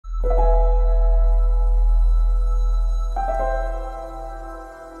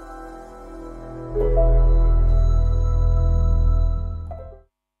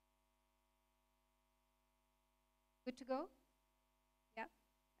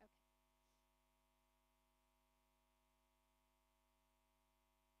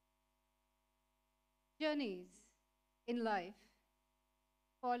Journeys in life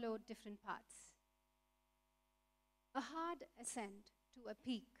follow different paths. A hard ascent to a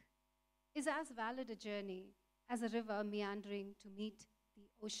peak is as valid a journey as a river meandering to meet the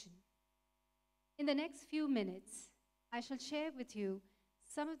ocean. In the next few minutes, I shall share with you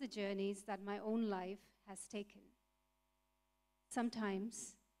some of the journeys that my own life has taken.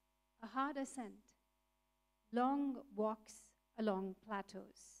 Sometimes a hard ascent, long walks along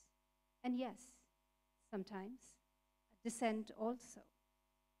plateaus, and yes, sometimes a descent also.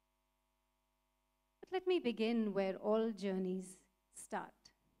 But let me begin where all journeys start.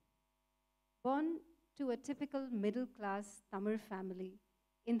 Born to a typical middle-class Tamil family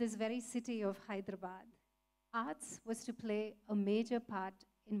in this very city of Hyderabad, arts was to play a major part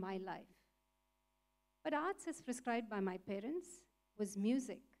in my life. But arts as prescribed by my parents was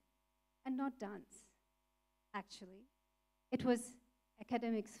music and not dance. Actually, it was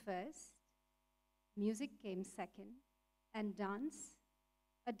academics first, music came second, and dance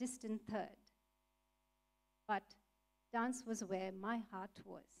a distant third. But dance was where my heart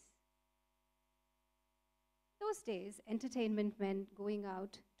was. Those days, entertainment meant going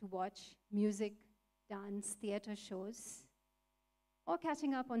out to watch music, dance, theater shows, or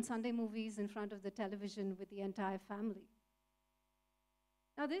catching up on Sunday movies in front of the television with the entire family.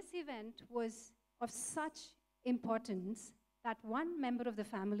 Now, this event was of such importance that one member of the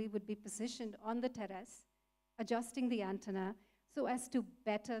family would be positioned on the terrace, adjusting the antenna so as to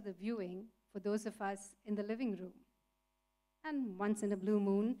better the viewing for those of us in the living room. And once in a blue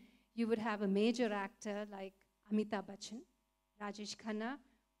moon, you would have a major actor like Amitabh Bachchan, Rajesh Khanna,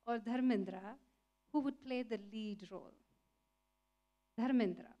 or Dharmendra, who would play the lead role.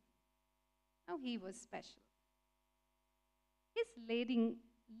 Dharmendra. Now he was special. His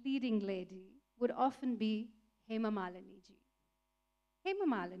leading lady would often be Hema Malini ji. Hema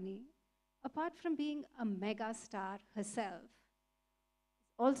Malini, apart from being a mega star herself,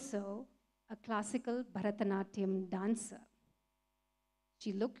 is also a classical Bharatanatyam dancer.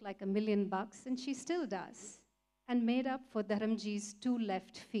 She looked like $1,000,000, and she still does, and made up for Dharamji's 2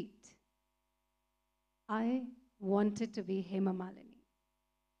 left feet. I wanted to be Hema Malini.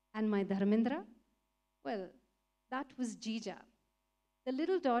 And my Dharmendra? Well, that was Jija, the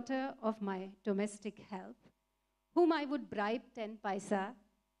little daughter of my domestic help, whom I would bribe 10 paisa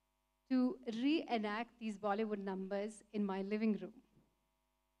to reenact these Bollywood numbers in my living room.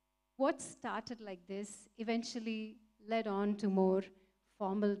 What started like this eventually led on to more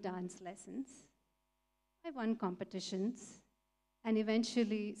formal dance lessons. I won competitions and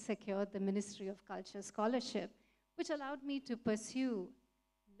eventually secured the Ministry of Culture scholarship, which allowed me to pursue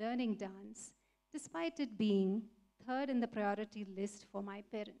learning dance, despite it being third in the priority list for my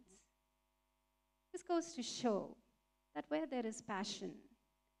parents. This goes to show that where there is passion,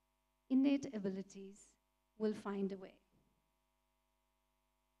 innate abilities will find a way.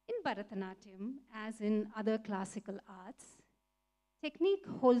 In Bharatanatyam, as in other classical arts, technique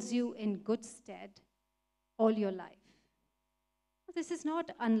holds you in good stead all your life. This is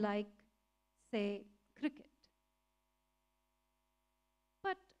not unlike, say, cricket.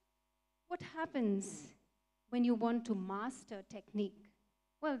 But what happens when you want to master technique?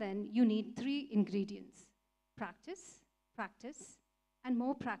 Well, then you need 3 ingredients: practice, practice, and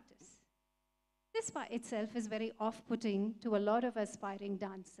more practice. This by itself is very off-putting to a lot of aspiring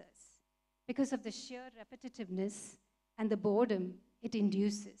dancers because of the sheer repetitiveness and the boredom it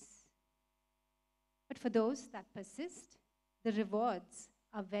induces. But for those that persist, the rewards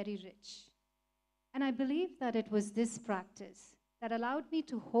are very rich. And I believe that it was this practice that allowed me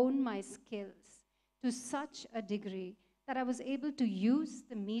to hone my skills to such a degree that I was able to use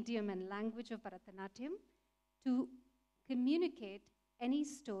the medium and language of Bharatanatyam to communicate any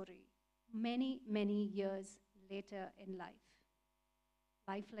story many, many years later in life.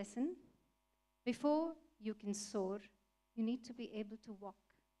 Life lesson: before you can soar, you need to be able to walk.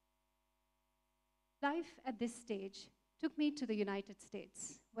 Life at this stage took me to the United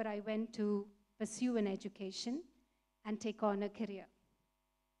States, where I went to pursue an education and take on a career.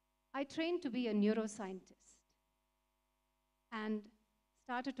 I trained to be a neuroscientist and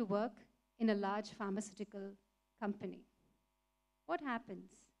started to work in a large pharmaceutical company. What happens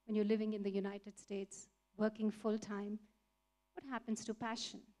when you're living in the United States, working full-time? What happens to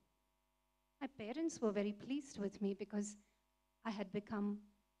passion? My parents were very pleased with me because I had become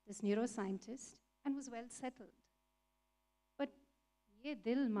this neuroscientist and was well settled. But ye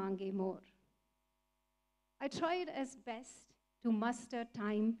dil mange more. I tried as best to muster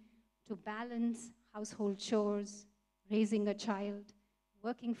time to balance household chores, raising a child,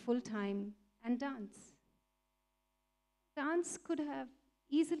 working full-time, and dance. Dance could have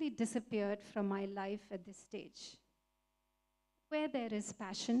easily disappeared from my life at this stage. Where there is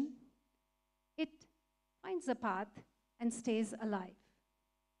passion, it finds a path and stays alive.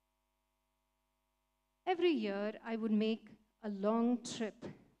 Every year, I would make a long trip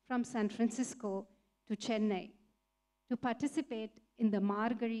from San Francisco to Chennai to participate in the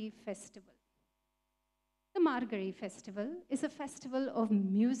Margari Festival. The Margari Festival is a festival of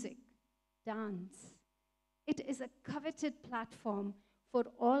music, dance. It is a coveted platform for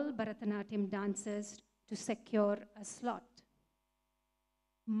all Bharatanatyam dancers to secure a slot.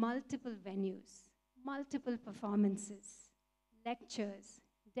 Multiple venues, multiple performances, lectures,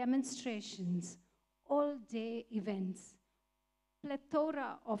 demonstrations, all-day events,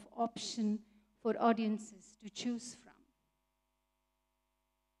 plethora of options for audiences to choose from.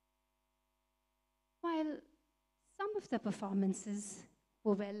 While some of the performances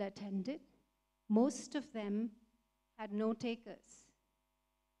were well attended, most of them had no takers.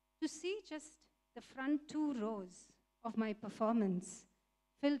 To see just the front 2 rows of my performance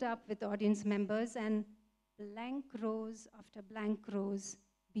filled up with audience members and blank rows after blank rows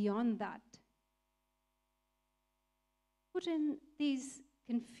beyond that put in these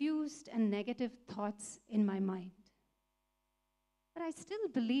confused and negative thoughts in my mind. But I still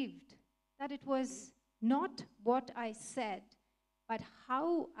believed that it was not what I said, but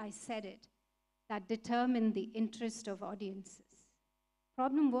how I said it that determined the interest of audiences.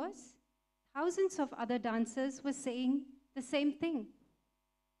 Problem was, thousands of other dancers were saying the same thing.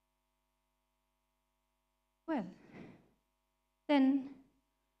 Well, then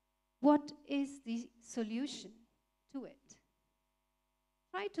what is the solution to it?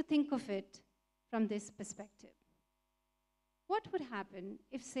 Try to think of it from this perspective. What would happen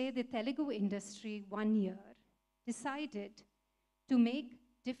if, say, the Telugu industry one year decided to make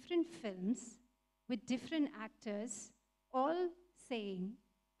different films with different actors all saying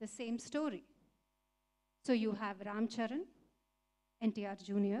the same story? So you have Ram Charan, NTR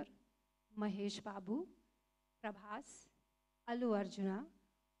Jr., Mahesh Babu, Prabhas, Allu Arjuna,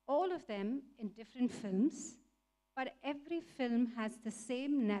 all of them in different films, but every film has the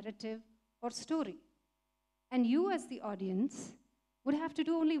same narrative or story. And you as the audience would have to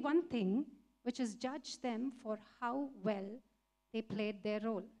do only one thing, which is judge them for how well they played their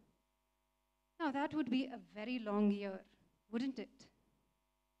role. Now that would be a very long year, wouldn't it?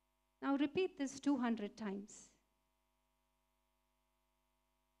 Now repeat this 200 times.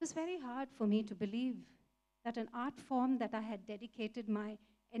 It was very hard for me to believe that an art form that I had dedicated my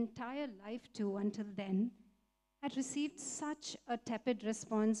entire life to until then had received such a tepid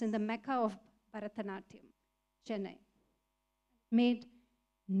response in the Mecca of Bharatanatyam, Chennai. It made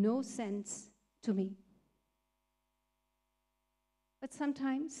no sense to me. But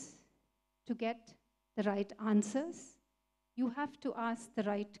sometimes, to get the right answers, you have to ask the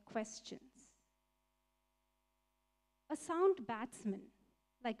right questions. A sound batsman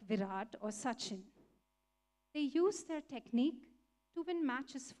like Virat or Sachin, they use their technique to win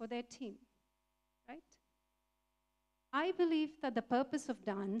matches for their team, right? I believe that the purpose of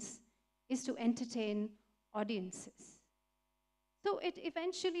dance is to entertain audiences. So it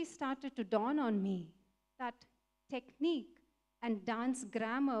eventually started to dawn on me that technique and dance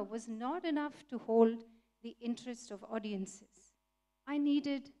grammar was not enough to hold the interest of audiences. I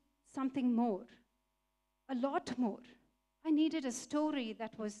needed something more, a lot more. I needed a story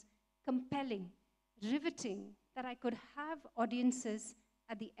that was compelling, riveting, that I could have audiences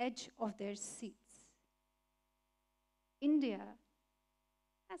at the edge of their seats. India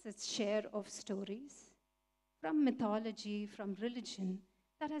has its share of stories, from mythology, from religion,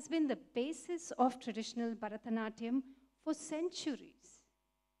 that has been the basis of traditional Bharatanatyam for centuries.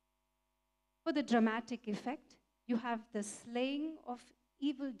 For the dramatic effect, you have the slaying of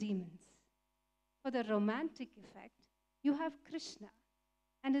evil demons. For the romantic effect, you have Krishna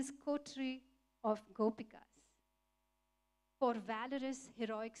and his coterie of gopikas. For valorous,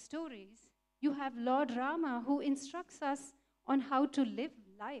 heroic stories, you have Lord Rama, who instructs us on how to live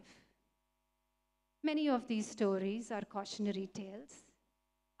life. Many of these stories are cautionary tales.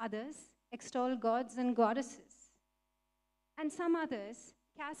 Others extol gods and goddesses. And some others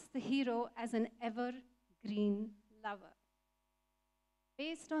cast the hero as an evergreen lover.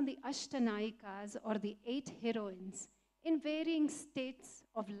 Based on the Ashtanayikas, or the 8 heroines, in varying states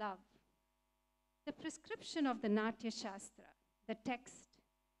of love. The prescription of the Natya Shastra, the text,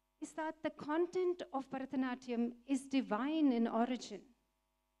 is that the content of Bharatanatyam is divine in origin.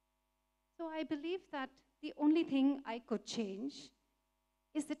 So I believe that the only thing I could change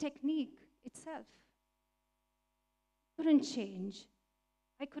is the technique itself.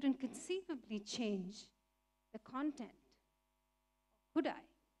 I couldn't conceivably change the content Could I?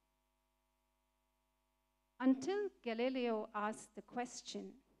 Until Galileo asked the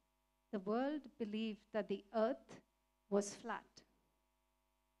question, the world believed that the earth was flat.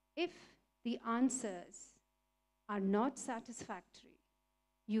 If the answers are not satisfactory,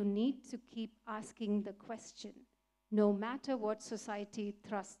 you need to keep asking the question, no matter what society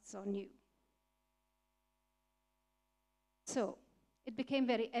thrusts on you. So, it became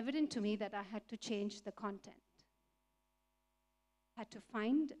very evident to me that I had to change the content. I had to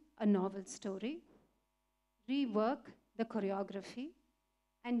find a novel story, rework the choreography,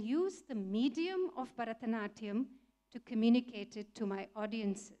 and use the medium of Bharatanatyam to communicate it to my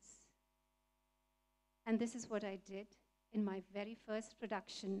audiences. And this is what I did in my very first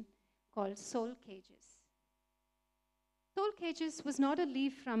production called Soul Cages. Soul Cages was not a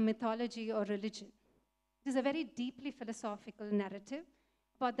leaf from mythology or religion. It is a very deeply philosophical narrative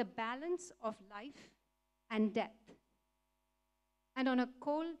about the balance of life and death. And on a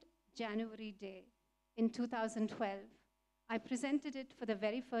cold January day in 2012, I presented it for the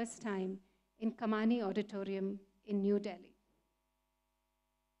very first time in Kamani Auditorium in New Delhi.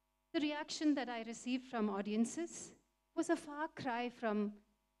 The reaction that I received from audiences was a far cry from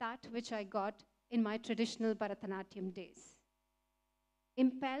that which I got in my traditional Bharatanatyam days.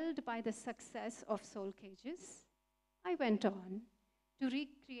 Impelled by the success of Soul Cages, I went on to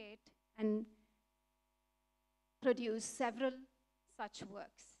recreate and produce several such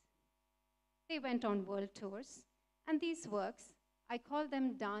works. They went on world tours, and these works, I call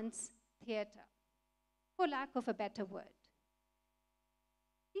them dance theater, for lack of a better word.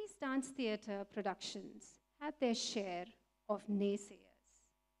 These dance theater productions had their share of naysayers.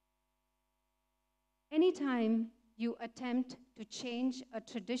 Anytime you attempt to change a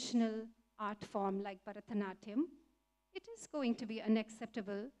traditional art form like Bharatanatyam, it is going to be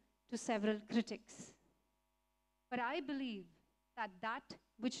unacceptable to several critics. But I believe that that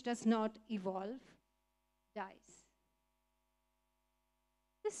which does not evolve dies.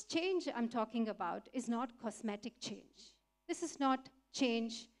 This change I'm talking about is not cosmetic change. This is not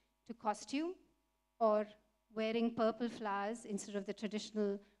change to costume or wearing purple flowers instead of the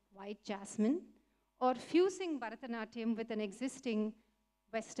traditional white jasmine, or fusing Bharatanatyam with an existing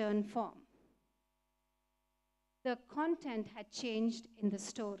Western form. The content had changed in the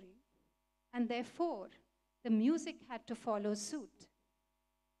story, and therefore, the music had to follow suit.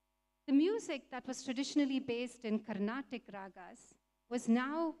 The music that was traditionally based in Carnatic ragas was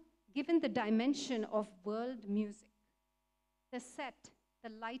now given the dimension of world music. The set, the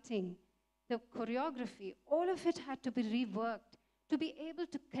lighting, the choreography, all of it had to be reworked to be able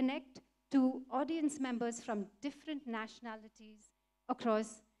to connect to audience members from different nationalities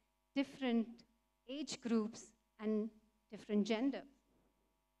across different age groups and different gender.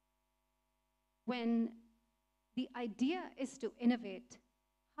 When the idea is to innovate,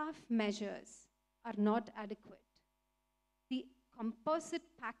 half measures are not adequate. The composite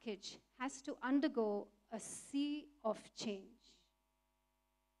package has to undergo a sea of change.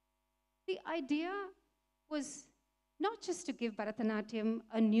 The idea was not just to give Bharatanatyam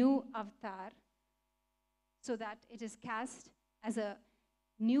a new avatar so that it is cast as a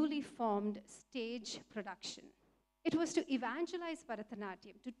newly formed stage production. It was to evangelize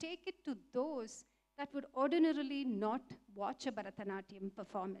Bharatanatyam, to take it to those that would ordinarily not watch a Bharatanatyam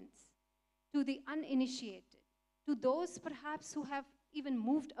performance, to the uninitiated, to those perhaps who have even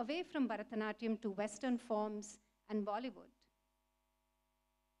moved away from Bharatanatyam to Western forms and Bollywood.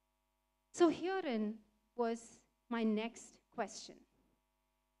 So herein was my next question.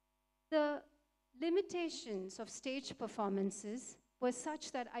 The limitations of stage performances were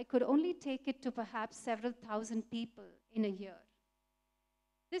such that I could only take it to perhaps several thousand people in a year.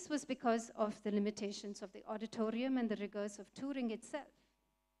 This was because of the limitations of the auditorium and the rigors of touring itself.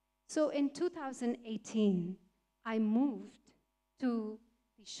 So in 2018, I moved to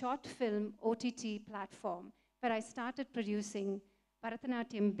the short film OTT platform where I started producing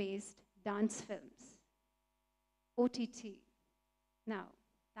Bharatanatyam-based dance films. OTT. Now,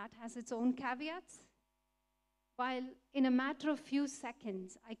 that has its own caveats. While in a matter of few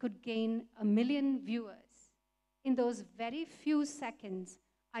seconds, I could gain 1 million viewers, in those very few seconds,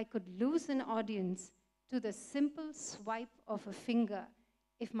 I could lose an audience to the simple swipe of a finger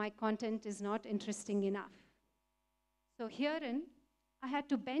if my content is not interesting enough. So herein, I had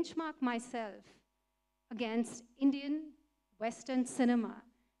to benchmark myself against Indian Western cinema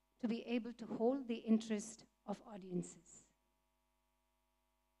to be able to hold the interest of audiences.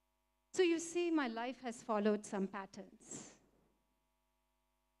 So you see, my life has followed some patterns.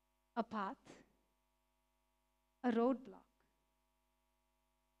 A path, a roadblock,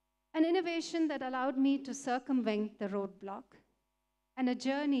 an innovation that allowed me to circumvent the roadblock, and a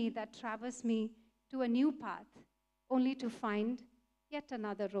journey that traversed me to a new path, only to find yet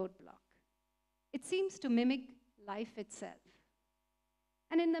another roadblock. It seems to mimic life itself.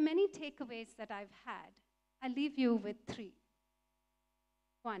 And in the many takeaways that I've had, I leave you with 3.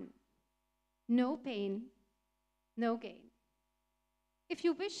 1, no pain, no gain. If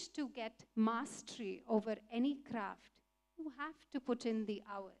you wish to get mastery over any craft, you have to put in the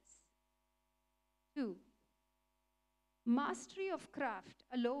hours. 2, mastery of craft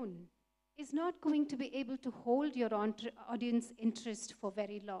alone is not going to be able to hold your audience interest for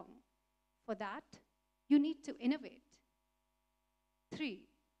very long. For that, you need to innovate. 3,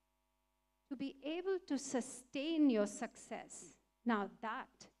 to be able to sustain your success. Now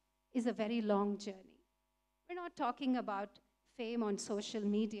that is a very long journey. We're not talking about fame on social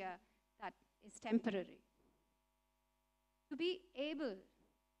media that is temporary. To be able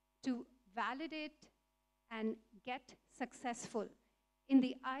to validate and get successful in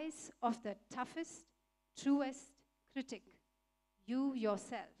the eyes of the toughest, truest critic, you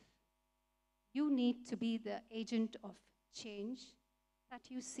yourself, you need to be the agent of change that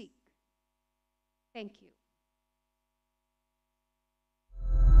you seek. Thank you.